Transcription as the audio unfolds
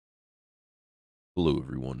Hello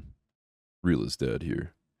everyone, RealestDad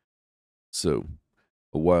here. So,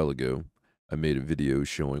 a while ago, I made a video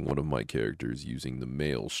showing one of my characters using the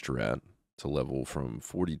male strat to level from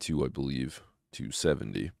 42, I believe, to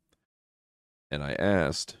 70. And I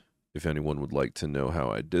asked if anyone would like to know how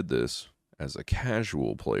I did this as a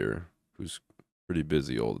casual player who's pretty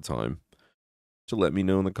busy all the time, to let me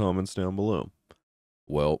know in the comments down below.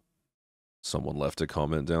 Well, someone left a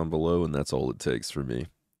comment down below, and that's all it takes for me.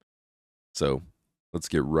 So, let's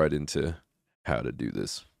get right into how to do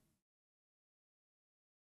this.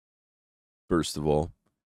 First of all,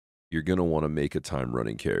 you're going to want to make a time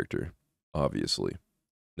running character, obviously.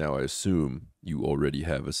 Now, I assume you already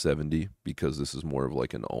have a 70 because this is more of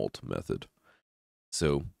like an alt method.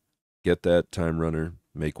 So, get that time runner,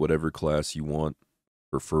 make whatever class you want,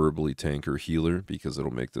 preferably tank or healer because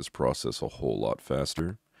it'll make this process a whole lot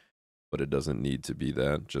faster. But it doesn't need to be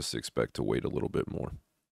that, just expect to wait a little bit more.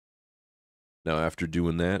 Now, after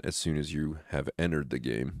doing that, as soon as you have entered the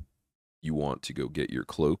game, you want to go get your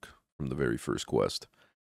cloak from the very first quest.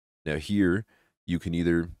 Now here, you can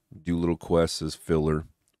either do little quests as filler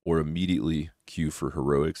or immediately queue for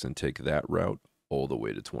heroics and take that route all the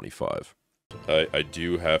way to 25. I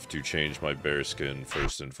do have to change my bear skin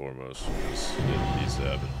first and foremost, because it needs to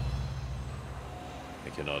happen. I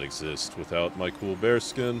cannot exist without my cool bear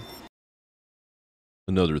skin.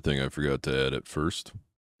 Another thing I forgot to add at first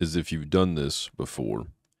is if you've done this before,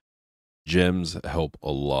 gems help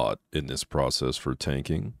a lot in this process for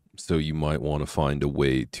tanking. So you might want to find a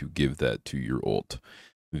way to give that to your ult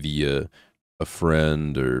via a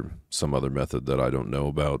friend or some other method that I don't know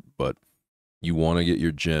about, but you want to get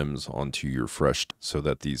your gems onto your fresh so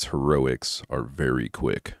that these heroics are very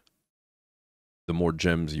quick. The more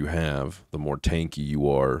gems you have, the more tanky you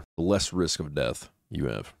are, the less risk of death you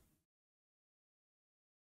have.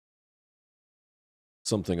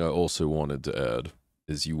 Something I also wanted to add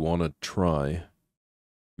is you want to try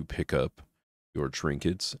to pick up your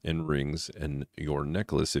trinkets and rings and your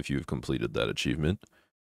necklace if you've completed that achievement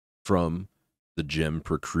from the gem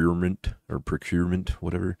procurement,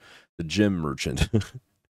 whatever, the gem merchant.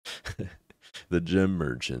 The gem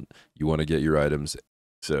merchant. You want to get your items,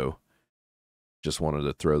 so just wanted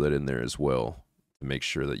to throw that in there as well to make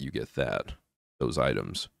sure that you get those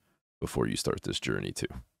items before you start this journey too.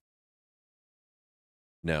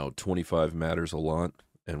 Now, 25 matters a lot,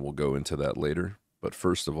 and we'll go into that later. But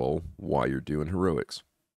first of all, why you're doing heroics.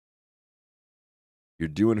 You're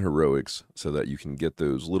doing heroics so that you can get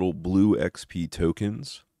those little blue XP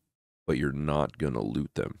tokens, but you're not going to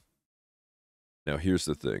loot them. Now, here's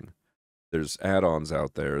the thing. There's add-ons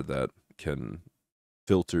out there that can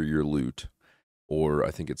filter your loot, or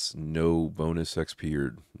I think it's no bonus XP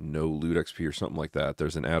or no loot XP or something like that.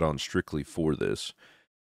 There's an add-on strictly for this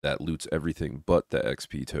that loots everything but the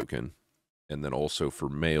XP token. And then also for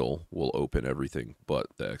mail, we'll open everything but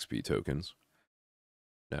the XP tokens.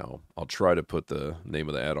 Now, I'll try to put the name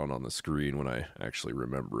of the add-on on the screen when I actually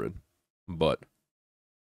remember it. But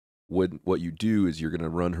what you do is you're going to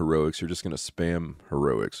run heroics. You're just going to spam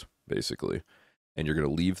heroics, basically. And you're going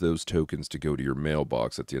to leave those tokens to go to your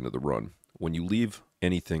mailbox at the end of the run. When you leave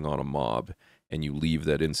anything on a mob and you leave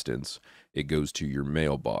that instance, it goes to your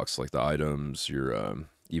mailbox, like the items, your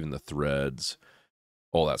even the threads,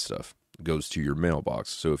 all that stuff goes to your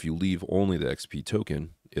mailbox. So if you leave only the XP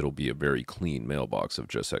token, it'll be a very clean mailbox of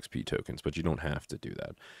just XP tokens, but you don't have to do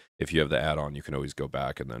that. If you have the add-on, you can always go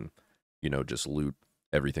back and then, just loot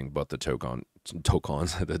everything but the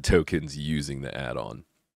the tokens using the add-on.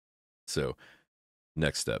 So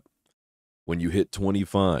next step, when you hit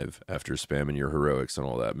 25 after spamming your heroics and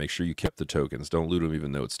all that, make sure you kept the tokens. Don't loot them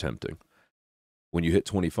even though it's tempting. When you hit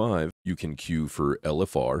 25, you can queue for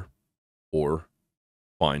LFR or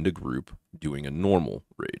find a group doing a normal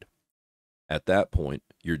raid. At that point,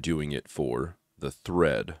 you're doing it for the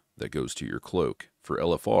thread that goes to your cloak. For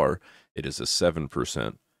LFR, it is a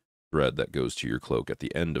 7% thread that goes to your cloak at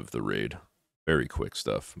the end of the raid. Very quick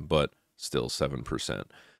stuff, but still 7%.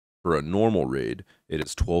 For a normal raid, it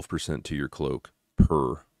is 12% to your cloak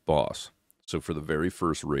per boss. So for the very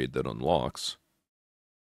first raid that unlocks,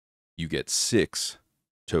 you get 6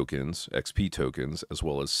 tokens, XP tokens, as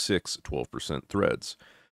well as 6 12% threads.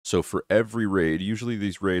 So for every raid, usually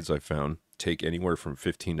these raids I found take anywhere from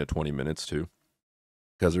 15 to 20 minutes too,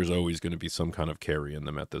 because there's always going to be some kind of carry in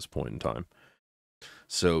them at this point in time.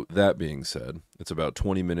 So that being said, it's about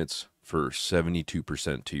 20 minutes for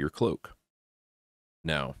 72% to your cloak.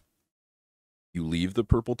 Now, you leave the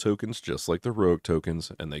purple tokens just like the rogue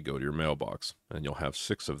tokens, and they go to your mailbox, and you'll have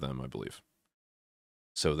 6 of them, I believe.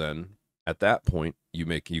 So then, at that point, you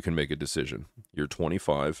can make a decision. You're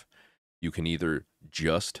 25, You can either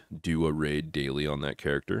just do a raid daily on that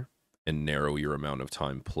character and narrow your amount of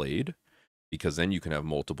time played, because then you can have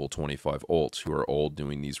multiple 25 alts who are all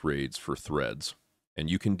doing these raids for threads. And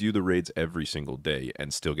you can do the raids every single day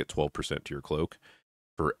and still get 12% to your cloak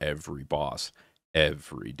for every boss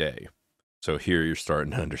every day. So here you're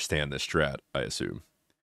starting to understand the strat, I assume.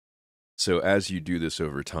 So as you do this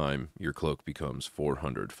over time, your cloak becomes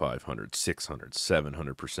 400, 500, 600,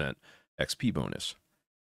 700% XP bonus.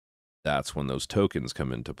 That's when those tokens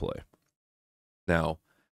come into play. Now,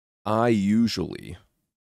 I usually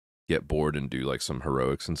get bored and do like some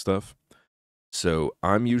heroics and stuff. So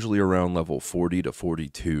I'm usually around level 40 to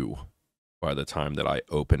 42 by the time that I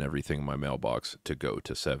open everything in my mailbox to go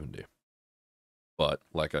to 70. But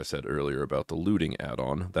like I said earlier about the looting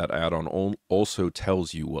add-on, that add-on also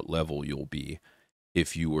tells you what level you'll be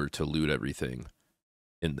if you were to loot everything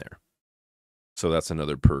in there. So that's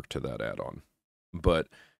another perk to that add-on. But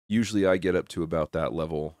usually I get up to about that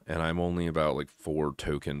level, and I'm only about like 4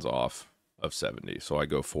 tokens off of 70. So I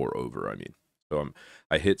go 4 over, I mean. So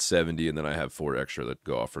I hit 70, and then I have 4 extra that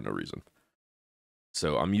go off for no reason.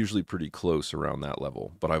 So I'm usually pretty close around that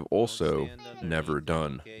level. But I've also never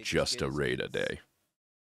done just a raid a day.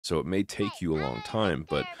 So it may take you a long time,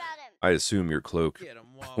 but I assume your cloak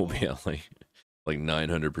will be at like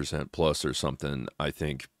 900% plus or something. I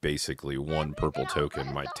think basically 1 purple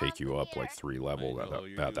token might take you up like 3 level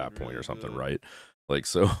at that point or something, right? Like,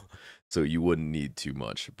 so you wouldn't need too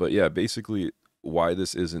much. But yeah, basically why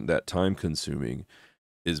this isn't that time consuming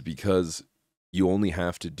is because you only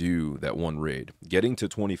have to do that 1 raid. Getting to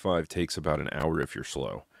 25 takes about an hour if you're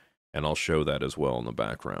slow. And I'll show that as well in the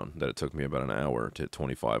background, that it took me about an hour to hit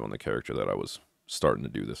 25 on the character that I was starting to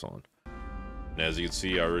do this on. And as you can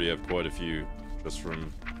see, I already have quite a few just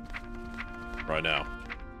from right now.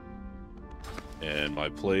 And my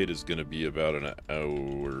plate is going to be about an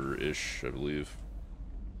hour-ish, I believe.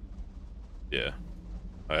 Yeah.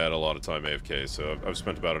 I had a lot of time AFK, so I've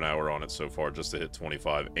spent about an hour on it so far just to hit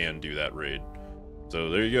 25 and do that raid. So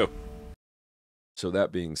there you go. So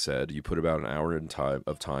that being said, you put about an hour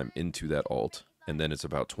of time into that alt, and then it's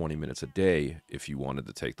about 20 minutes a day if you wanted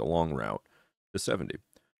to take the long route to 70.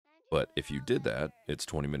 But if you did that, it's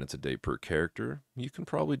 20 minutes a day per character. You can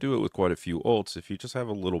probably do it with quite a few alts if you just have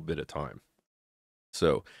a little bit of time.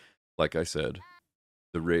 So, like I said,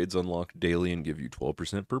 the raids unlock daily and give you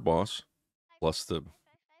 12% per boss, plus the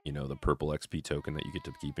purple XP token that you get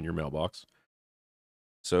to keep in your mailbox.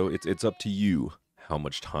 So it's up to you how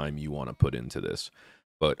much time you want to put into this.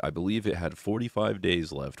 But I believe it had 45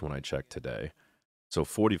 days left when I checked today. So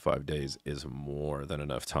 45 days is more than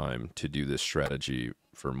enough time to do this strategy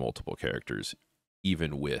for multiple characters,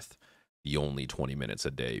 even with the only 20 minutes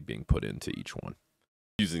a day being put into each one.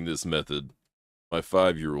 Using this method, my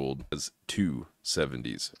 5-year-old has 2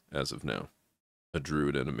 70s as of now. A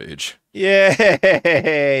druid and a mage.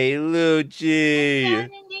 Yay, Lucci!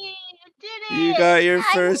 You got your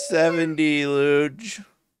first 70, Luch.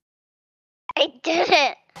 I did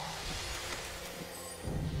it!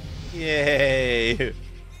 Yay!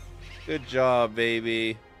 Good job,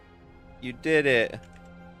 baby. You did it.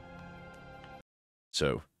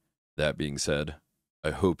 So, that being said,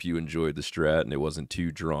 I hope you enjoyed the strat and it wasn't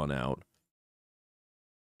too drawn out.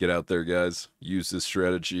 Get out there, guys. Use this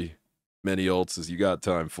strategy. Many ults as you got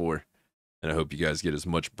time for. And I hope you guys get as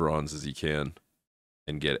much bronze as you can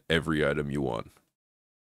and get every item you want.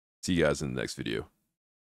 See you guys in the next video.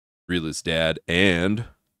 RealestDad and...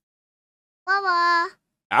 Mama!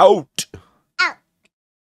 Out! Out!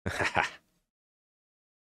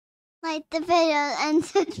 Like the video and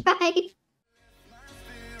subscribe.